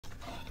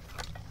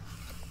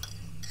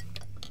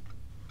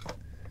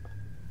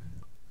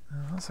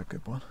That's a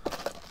good one.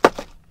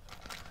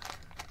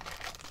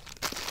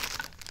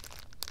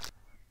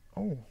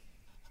 Oh,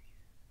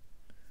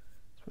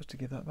 supposed to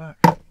give that back.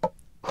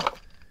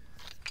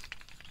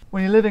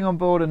 When you're living on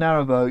board a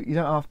narrowboat, you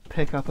don't have to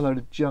pick up a load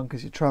of junk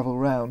as you travel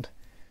around,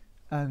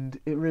 and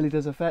it really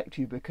does affect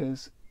you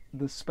because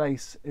the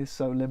space is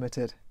so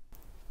limited.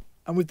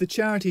 And with the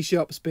charity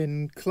shops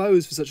been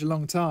closed for such a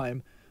long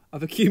time,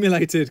 I've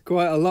accumulated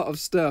quite a lot of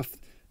stuff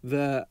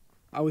that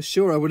I was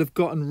sure I would have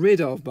gotten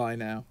rid of by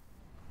now.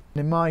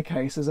 In my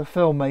case, as a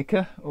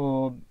filmmaker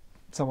or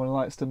someone who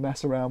likes to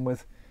mess around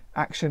with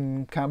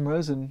action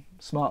cameras and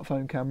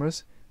smartphone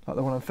cameras, like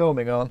the one I'm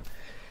filming on,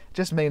 it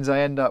just means I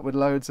end up with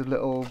loads of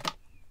little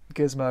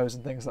gizmos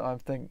and things that I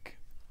think,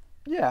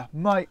 yeah,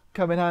 might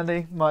come in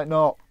handy, might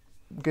not,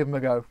 give them a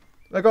go.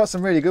 I've got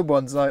some really good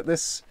ones, like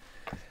this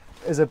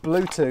is a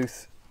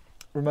Bluetooth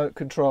remote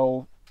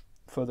control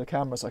for the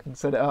camera, so I can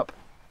set it up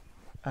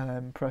and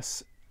then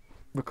press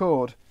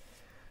record.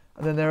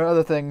 And then there are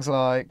other things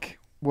like,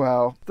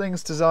 well,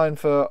 things designed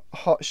for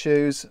hot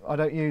shoes. I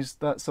don't use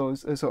that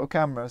sort of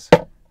cameras,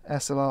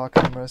 SLR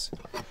cameras.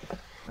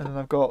 And then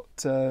I've got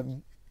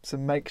some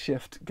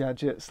makeshift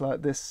gadgets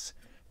like this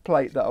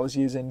plate that I was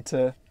using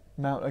to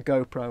mount a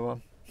GoPro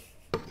on.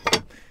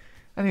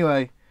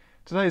 Anyway,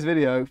 today's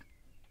video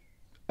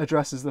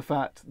addresses the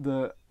fact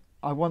that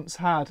I once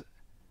had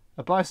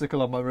a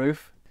bicycle on my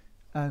roof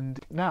and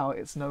now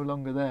it's no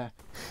longer there.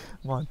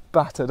 My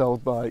battered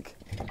old bike.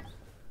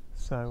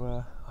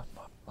 So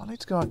I need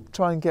to go and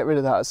try and get rid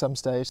of that at some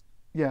stage.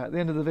 Yeah, at the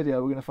end of the video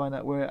we're going to find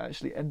out where it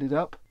actually ended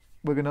up.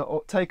 We're going to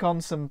take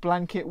on some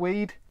blanket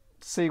weed,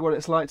 see what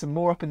it's like to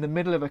moor up in the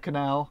middle of a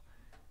canal,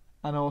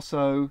 and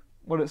also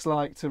what it's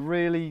like to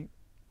really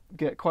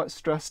get quite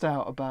stressed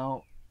out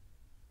about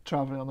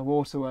travelling on the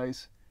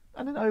waterways,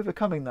 and then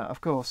overcoming that,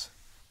 of course.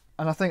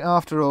 And I think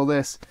after all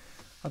this,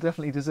 I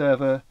definitely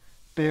deserve a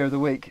beer of the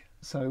week,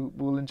 so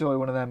we'll enjoy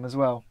one of them as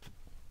well.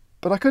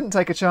 But I couldn't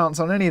take a chance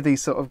on any of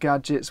these sort of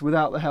gadgets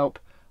without the help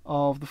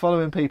of the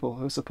following people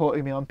who are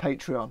supporting me on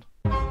Patreon.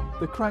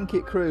 The Crank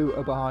It crew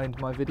are behind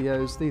my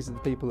videos. These are the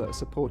people that are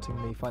supporting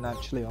me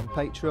financially on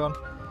Patreon.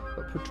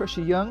 But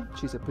Patricia Young,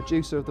 she's a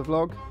producer of the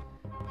vlog.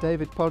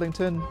 David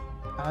Poddington,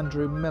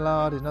 Andrew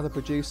Millard is another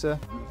producer.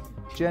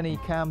 Jenny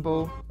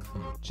Campbell,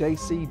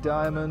 JC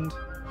Diamond,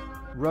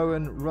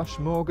 Rowan Rush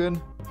Morgan,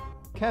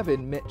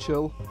 Kevin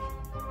Mitchell,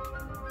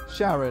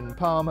 Sharon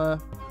Palmer,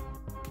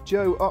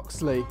 Joe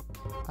Oxley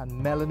and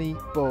Melanie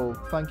Bull.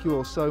 Thank you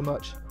all so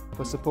much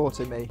for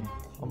supporting me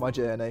on my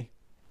journey.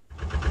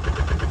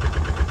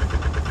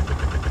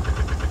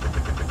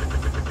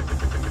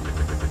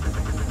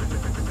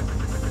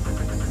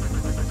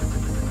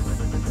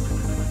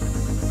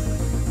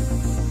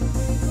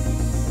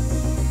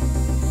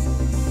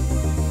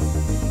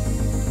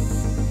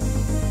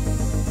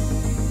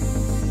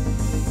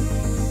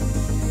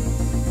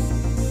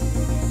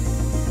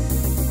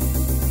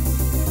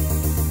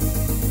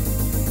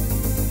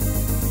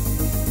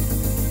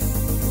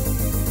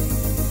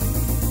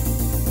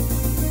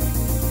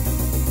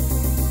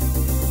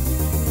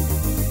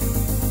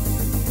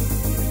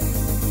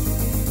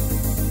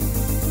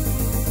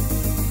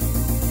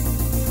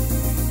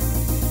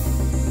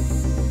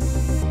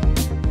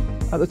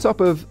 At the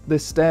top of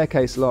this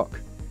staircase lock,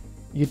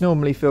 you'd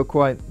normally feel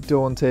quite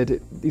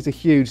daunted. These are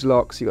huge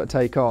locks you've got to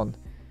take on.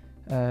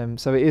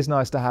 So it is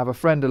nice to have a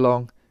friend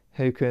along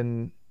who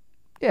can,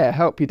 yeah,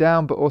 help you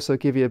down, but also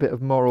give you a bit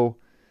of moral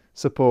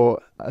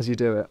support as you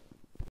do it.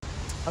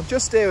 I'm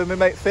just here with my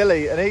mate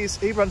Philly, and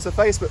he runs a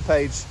Facebook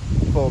page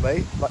for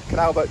me, like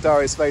Canal Boat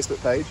Diaries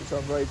Facebook page, which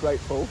I'm very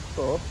grateful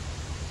for.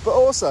 But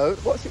also,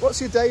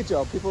 what's your day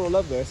job? People will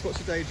love this.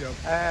 What's your day job?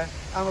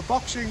 I'm a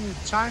boxing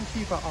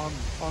timekeeper on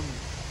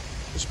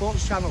the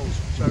sports channels.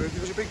 So if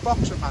there's a big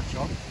boxing match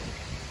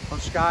on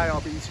Sky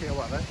or BT or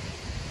whatever,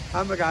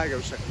 I'm the guy who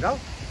goes, no,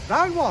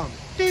 round one,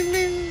 ding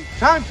ding,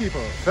 timekeeper,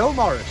 Phil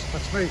Morris,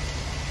 that's me.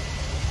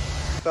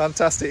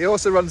 Fantastic. He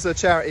also runs a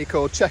charity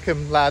called Check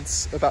 'em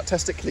Lads about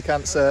testicular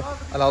cancer,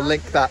 and I'll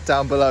link that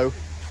down below.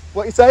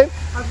 What are you saying?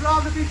 I'd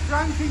rather be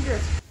cranking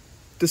it.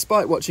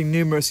 Despite watching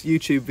numerous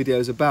YouTube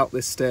videos about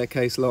this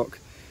staircase lock,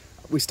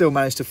 we still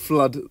managed to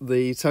flood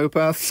the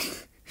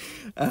towpath.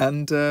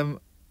 And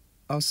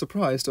I was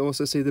surprised to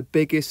also see the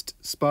biggest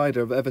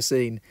spider I've ever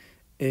seen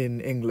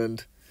in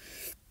England.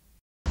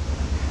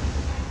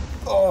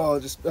 Oh,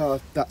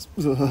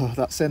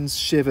 that sends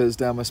shivers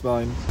down my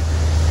spine.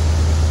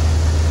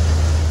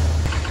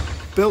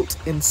 Built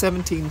in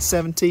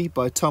 1770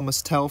 by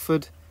Thomas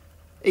Telford.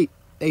 He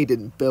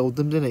didn't build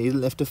them, did he? He didn't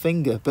lift a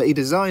finger, but he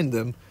designed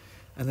them,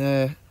 and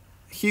they're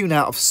hewn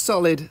out of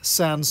solid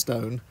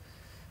sandstone,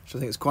 which I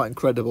think is quite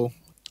incredible.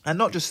 And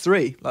not just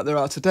 3, like there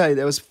are today.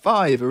 There was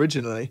 5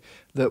 originally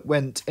that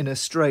went in a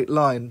straight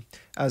line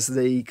as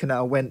the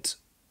canal went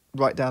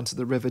right down to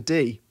the River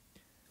Dee.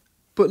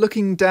 But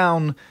looking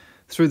down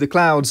through the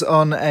clouds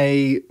on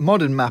a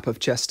modern map of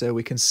Chester,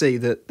 we can see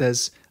that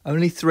there's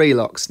only 3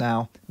 locks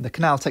now. The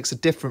canal takes a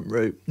different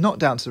route, not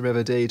down to the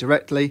River Dee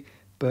directly,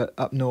 but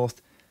up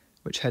north,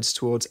 which heads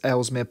towards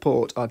Ellesmere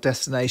Port, our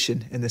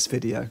destination in this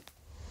video.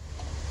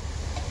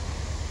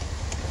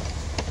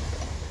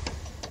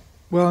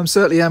 Well, I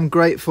certainly am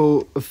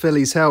grateful of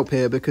Philly's help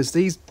here, because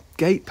these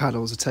gate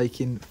paddles are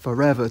taking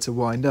forever to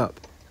wind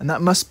up. And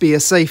that must be a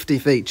safety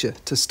feature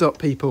to stop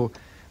people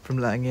from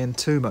letting in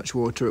too much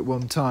water at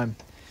one time.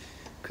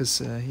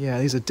 Because, yeah,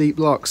 these are deep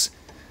locks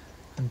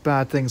and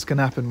bad things can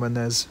happen when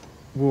there's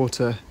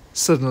water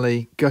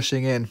suddenly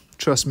gushing in.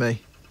 Trust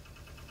me.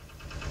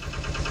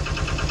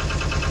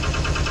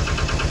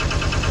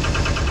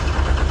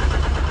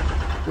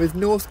 With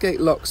Northgate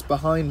locks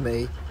behind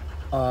me,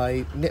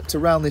 I nipped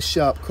around this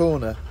sharp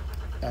corner,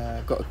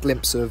 got a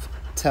glimpse of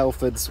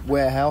Telford's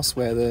warehouse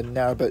where the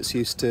narrowboats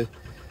used to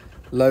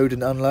load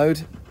and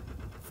unload.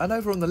 And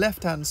over on the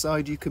left hand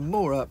side you can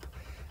moor up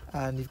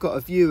and you've got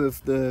a view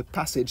of the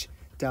passage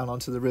down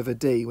onto the River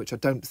Dee, which I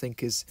don't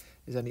think is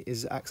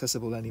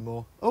accessible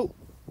anymore. Oh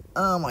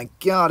my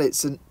god,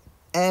 it's an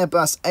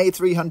Airbus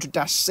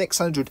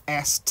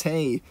A300-600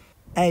 ST,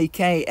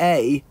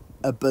 aka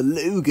a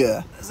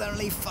beluga. There's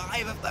only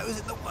 5 of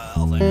those in the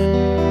world.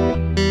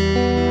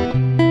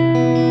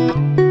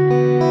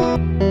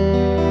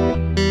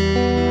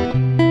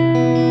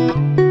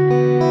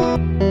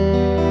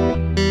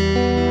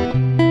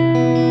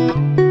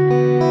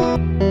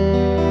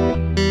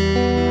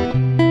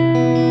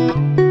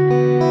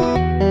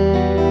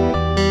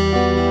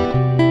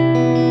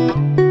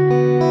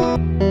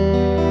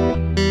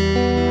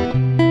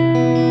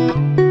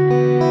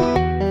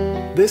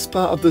 This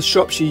part of the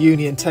Shropshire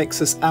Union takes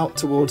us out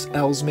towards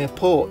Ellesmere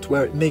Port,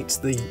 where it meets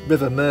the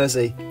River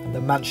Mersey and the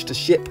Manchester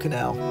Ship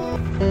Canal.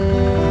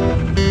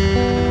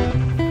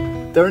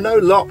 There are no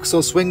locks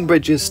or swing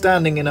bridges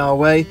standing in our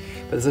way,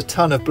 but there's a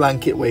ton of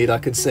blanket weed I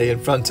can see in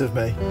front of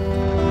me.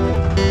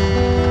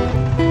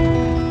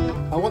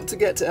 I want to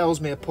get to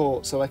Ellesmere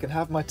Port so I can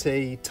have my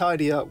tea,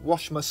 tidy up,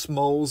 wash my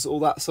smalls, all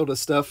that sort of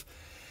stuff.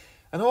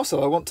 And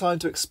also I want time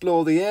to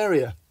explore the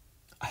area.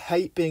 I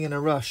hate being in a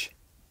rush.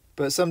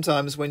 But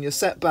sometimes when you're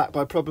set back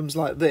by problems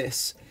like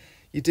this,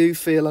 you do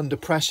feel under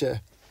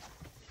pressure.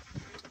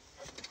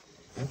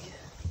 Oh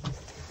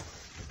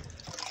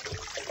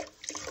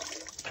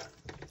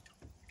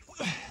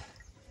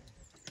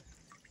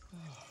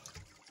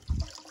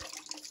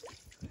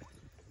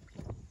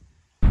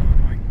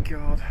my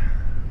god.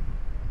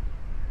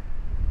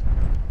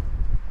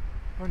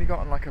 I've only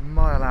gotten like a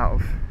mile out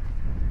of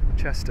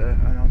Chester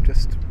and I'm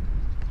just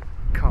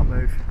can't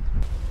move.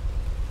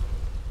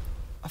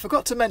 I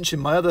forgot to mention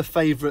my other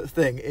favourite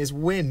thing is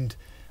wind.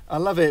 I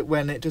love it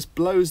when it just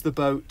blows the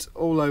boat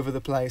all over the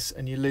place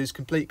and you lose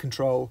complete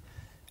control,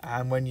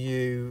 and when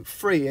you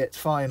free it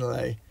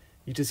finally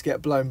you just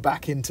get blown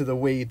back into the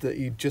weed that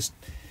you'd just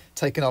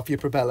taken off your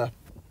propeller.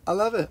 I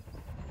love it.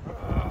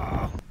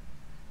 I'm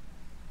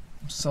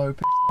so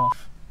pissed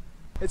off.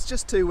 It's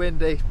just too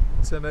windy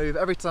to move.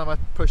 Every time I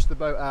push the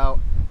boat out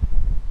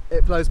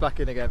it blows back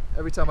in again.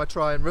 Every time I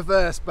try and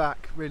reverse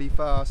back really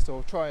fast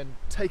or try and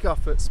take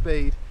off at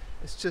speed,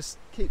 it's just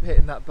keep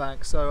hitting that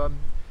bank. So I'm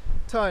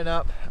tying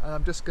up and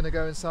I'm just going to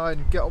go inside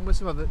and get on with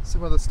some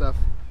other stuff.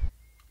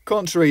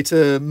 Contrary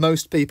to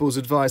most people's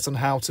advice on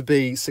how to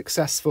be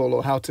successful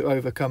or how to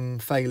overcome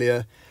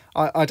failure,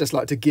 I just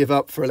like to give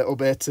up for a little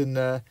bit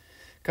and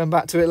come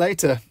back to it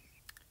later.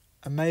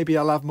 And maybe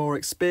I'll have more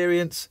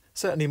experience,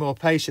 certainly more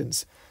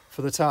patience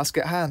for the task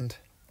at hand.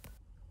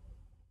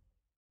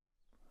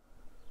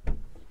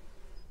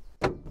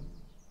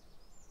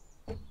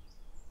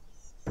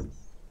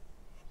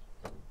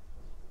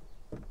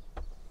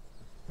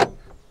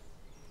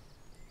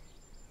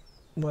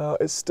 Well,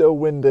 it's still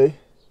windy,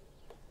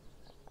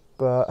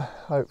 but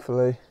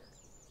hopefully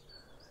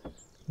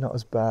not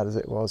as bad as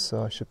it was,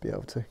 so I should be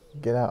able to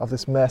get out of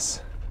this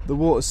mess. The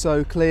water's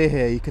so clear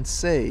here, you can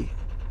see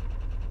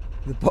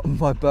the bottom of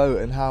my boat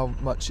and how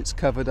much it's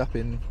covered up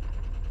in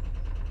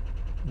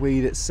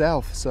weed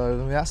itself, so I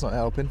mean, that's not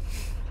helping.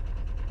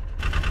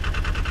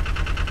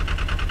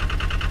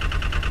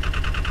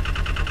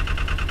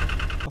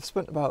 I've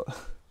spent about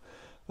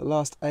the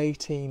last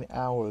 18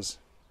 hours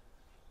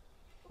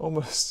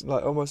almost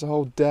a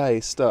whole day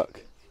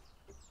stuck,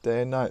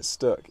 day and night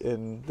stuck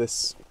in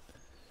this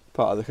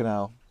part of the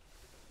canal.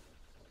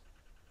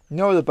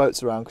 No other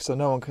boats around, so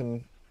no one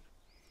can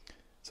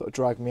sort of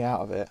drag me out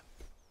of it.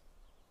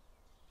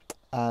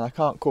 And I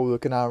can't call the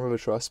Canal River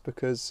Trust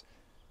because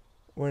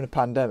we're in a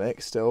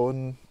pandemic still,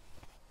 and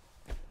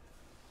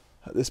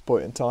at this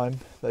point in time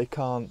they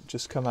can't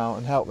just come out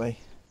and help me.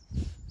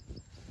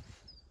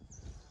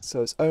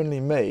 So it's only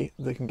me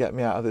that can get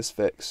me out of this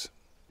fix.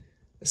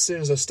 As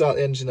soon as I start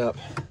the engine up,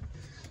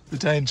 the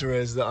danger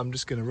is that I'm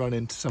just going to run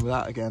into some of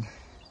that again.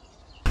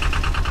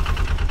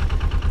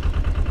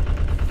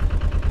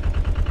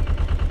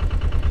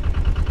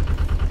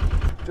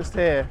 Just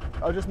here,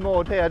 I just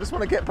moored here, I just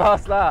want to get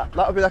past that.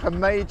 That would be like a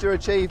major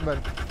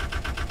achievement.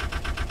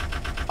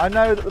 I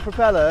know that the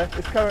propeller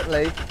is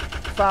currently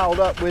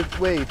fouled up with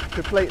weed,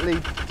 completely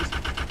just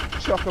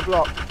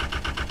chock-a-block,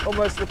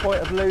 almost to the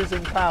point of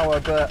losing power,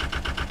 but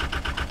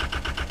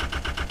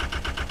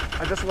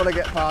I just want to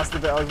get past the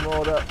bit I was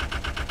moored up.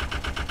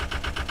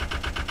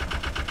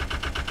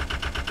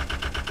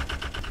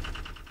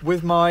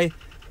 With my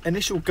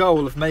initial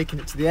goal of making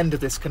it to the end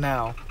of this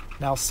canal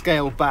now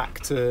scale back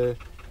to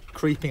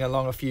creeping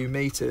along a few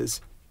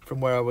metres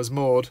from where I was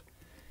moored.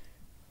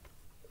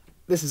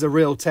 This is a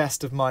real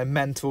test of my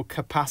mental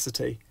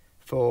capacity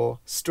for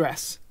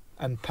stress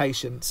and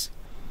patience.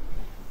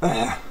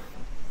 Yeah,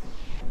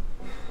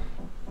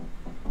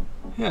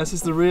 this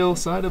is the real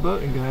side of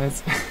boating,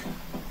 guys.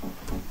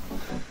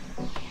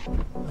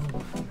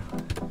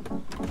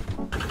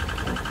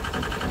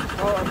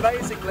 Well,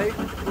 amazingly,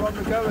 we're on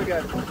the go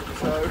again,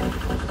 so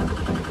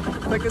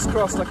fingers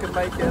crossed I can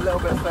make it a little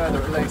bit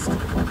further at least.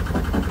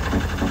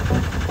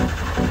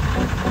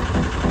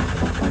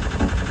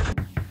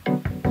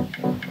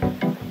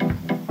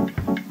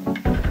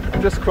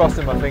 I'm just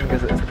crossing my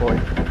fingers at this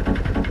point.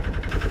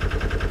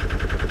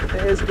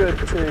 It is good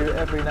to,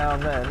 every now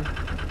and then,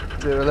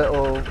 do a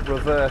little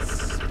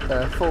reverse,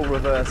 full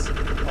reverse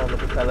on the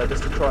propeller,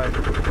 just to try and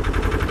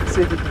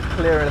see if you can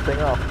clear anything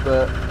off,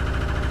 but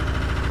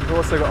you've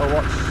also got to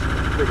watch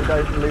that you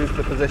don't lose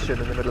the position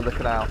in the middle of the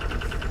canal.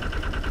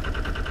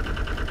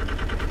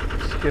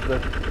 Just give the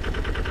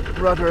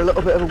rudder a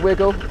little bit of a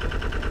wiggle, and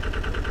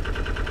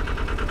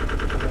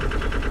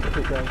then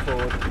keep going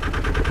forward.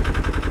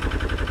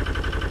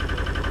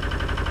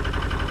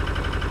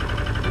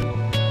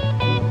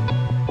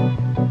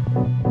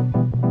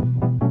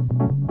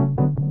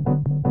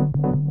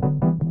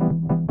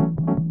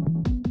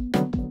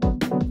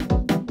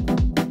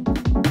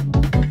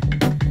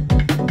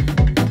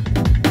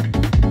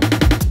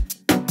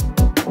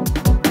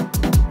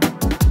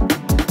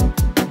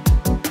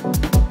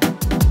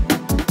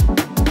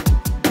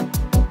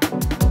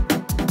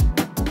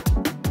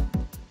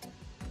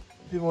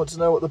 If you want to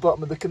know what the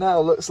bottom of the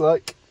canal looks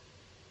like,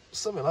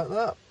 something like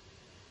that.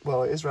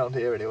 Well, it is round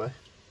here anyway.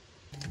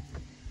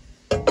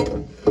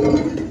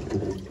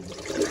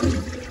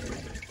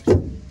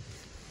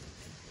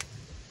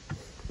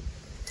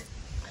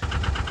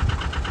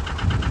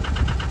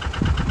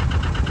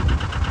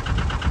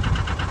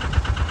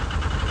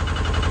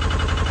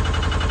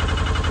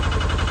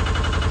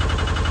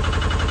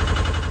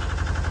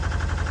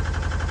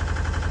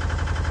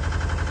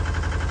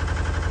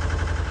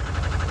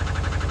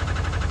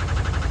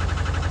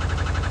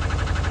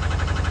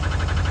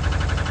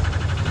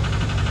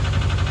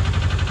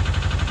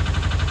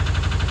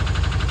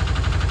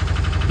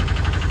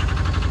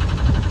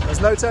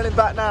 No turning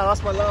back now,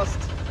 that's my last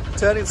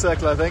turning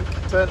circle I think,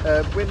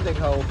 winding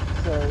hole,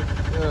 so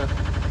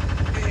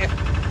yeah.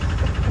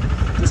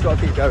 Just got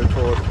to keep going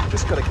forward,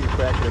 just got to keep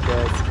cracking the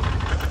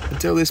birds.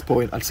 Until this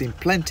point I'd seen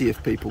plenty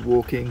of people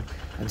walking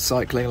and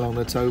cycling along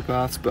the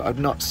towpaths, but I'd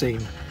not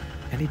seen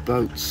any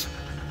boats.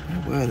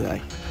 Where were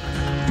they?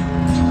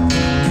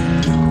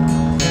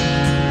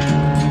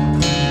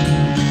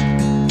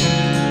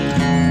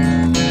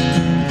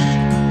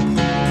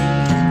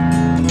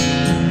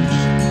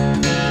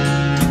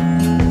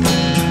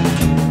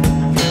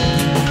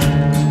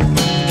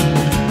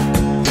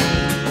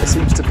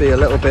 Be a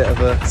little bit of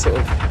a sort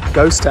of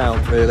ghost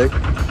town really.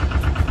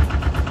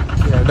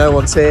 You know, no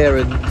one's here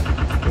and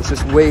there's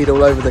just weed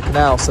all over the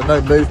canal, so no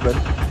movement.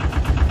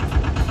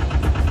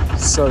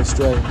 So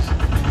strange.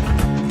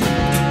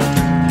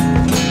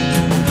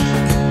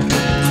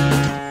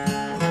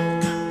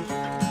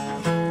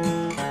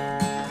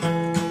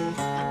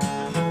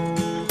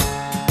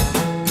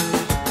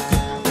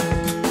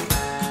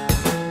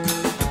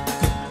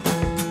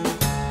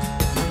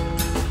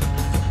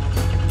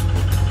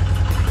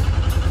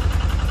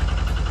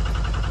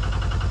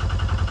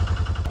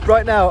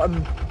 Right now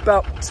I'm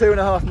about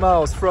 2.5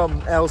 miles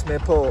from Ellesmere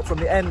Port, from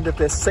the end of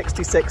this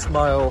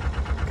 66-mile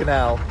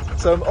canal.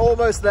 So I'm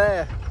almost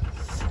there.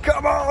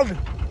 Come on!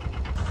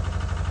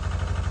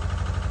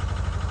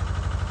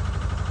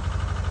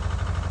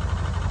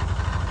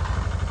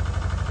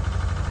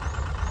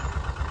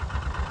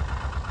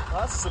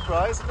 That's a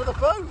surprise, another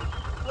boat!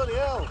 Bloody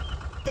hell!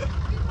 You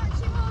watch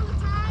him all the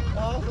time.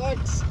 Oh,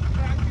 thanks!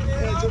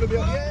 Yeah, do you want to be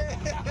on? Yeah!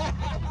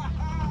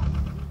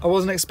 I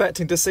wasn't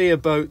expecting to see a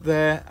boat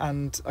there,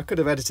 and I could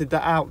have edited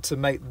that out to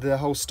make the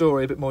whole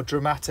story a bit more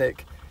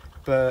dramatic,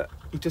 but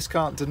you just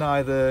can't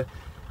deny the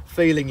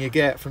feeling you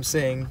get from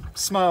seeing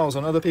smiles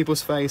on other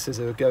people's faces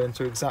who are going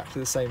through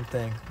exactly the same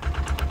thing.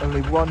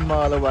 Only 1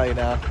 mile away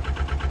now.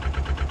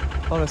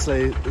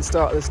 Honestly, at the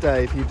start of this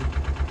day, if you'd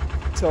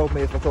told me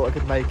if I thought I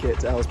could make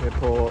it to Ellesmere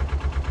Port,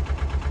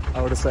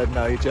 I would have said,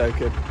 no, you're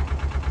joking.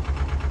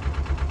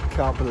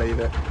 Can't believe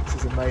it. This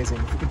is amazing.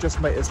 If we could just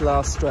make this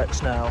last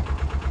stretch now.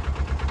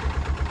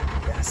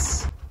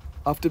 Yes.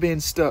 After being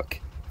stuck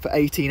for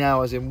 18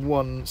 hours in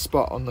one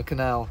spot on the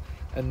canal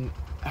and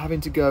having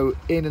to go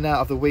in and out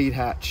of the weed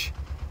hatch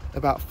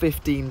about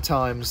 15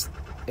 times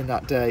in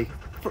that day,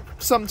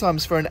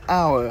 sometimes for an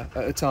hour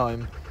at a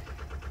time,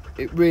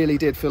 it really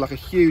did feel like a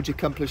huge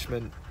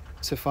accomplishment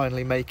to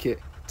finally make it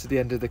to the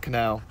end of the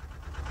canal.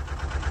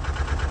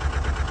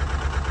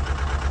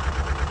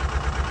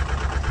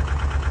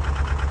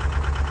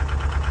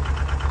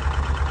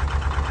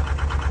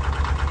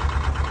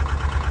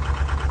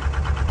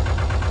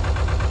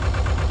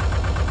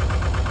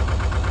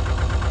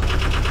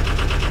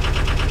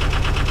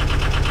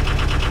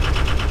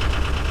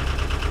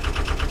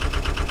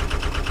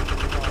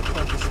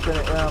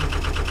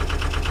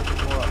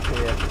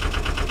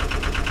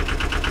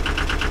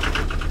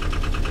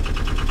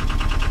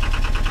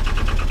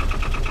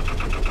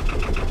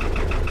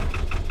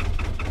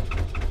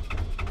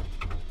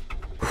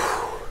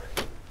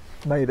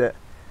 made it.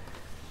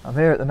 I'm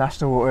here at the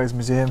National Waterways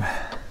Museum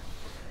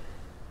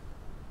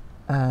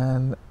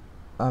and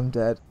I'm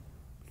dead.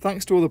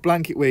 Thanks to all the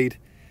blanket weed,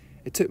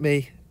 it took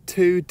me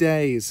 2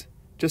 days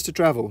just to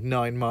travel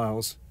 9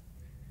 miles.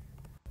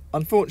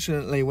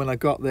 Unfortunately, when I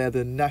got there,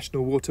 the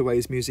National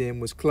Waterways Museum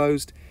was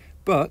closed,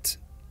 but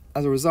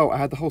as a result, I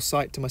had the whole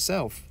site to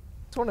myself.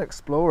 I just want to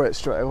explore it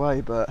straight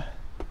away, but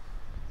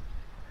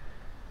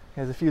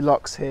there's a few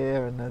locks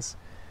here and there's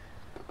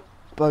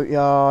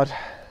boatyard,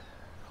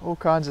 all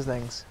kinds of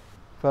things.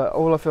 But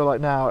all I feel like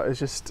now is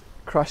just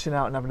crashing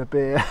out and having a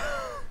beer.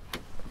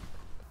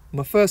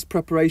 My first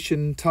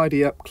preparation,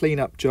 tidy up, clean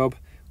up job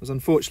was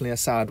unfortunately a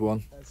sad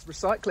one. It's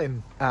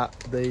recycling at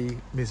the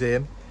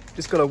museum.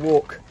 Just got to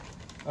walk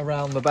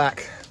around the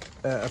back,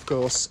 of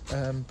course,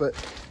 but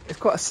it's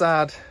quite a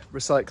sad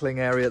recycling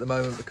area at the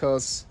moment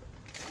because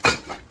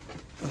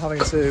I'm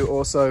having to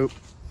also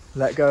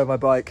let go of my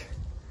bike.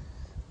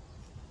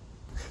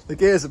 The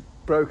gears are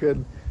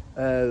broken,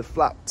 the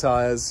flat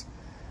tyres,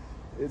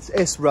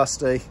 it's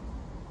rusty.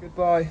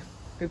 Goodbye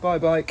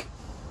bike.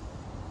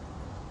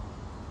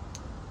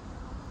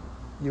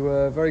 You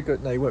were very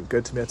good. No, you weren't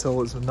good to me at all.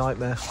 It was a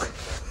nightmare.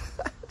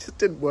 It just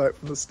didn't work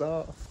from the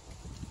start.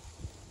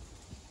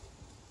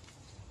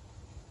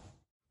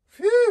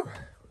 Phew,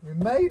 we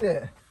made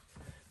it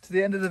to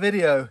the end of the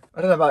video.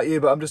 I don't know about you,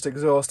 but I'm just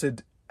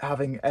exhausted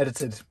having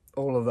edited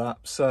all of that.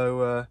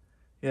 So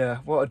yeah,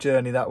 what a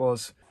journey that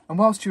was. And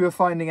whilst you were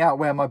finding out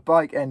where my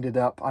bike ended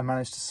up, I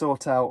managed to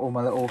sort out all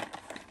my little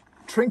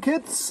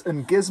trinkets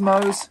and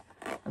gizmos.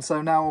 And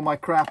so now all my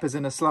crap is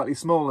in a slightly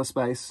smaller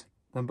space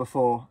than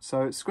before.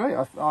 So it's great.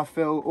 I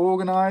feel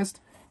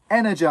organised,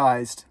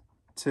 energised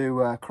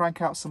to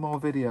crank out some more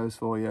videos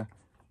for you.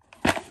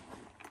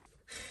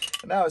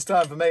 And now it's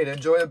time for me to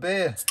enjoy a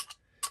beer.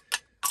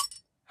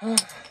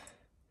 That's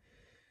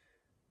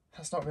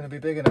not going to be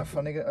big enough.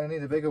 I need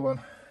a bigger one.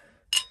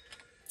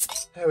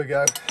 There we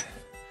go.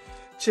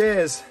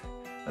 Cheers,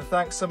 and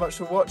thanks so much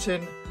for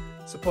watching,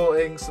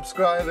 supporting,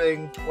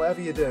 subscribing,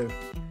 whatever you do.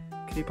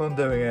 Keep on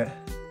doing it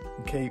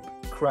and keep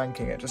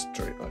cranking it. I'm just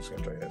going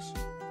to drink this.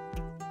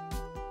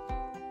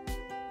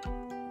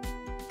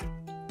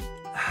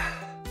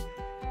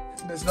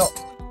 There's not,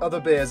 other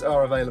beers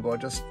are available. I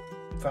just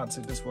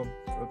fancied this one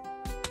for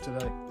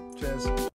today. Cheers.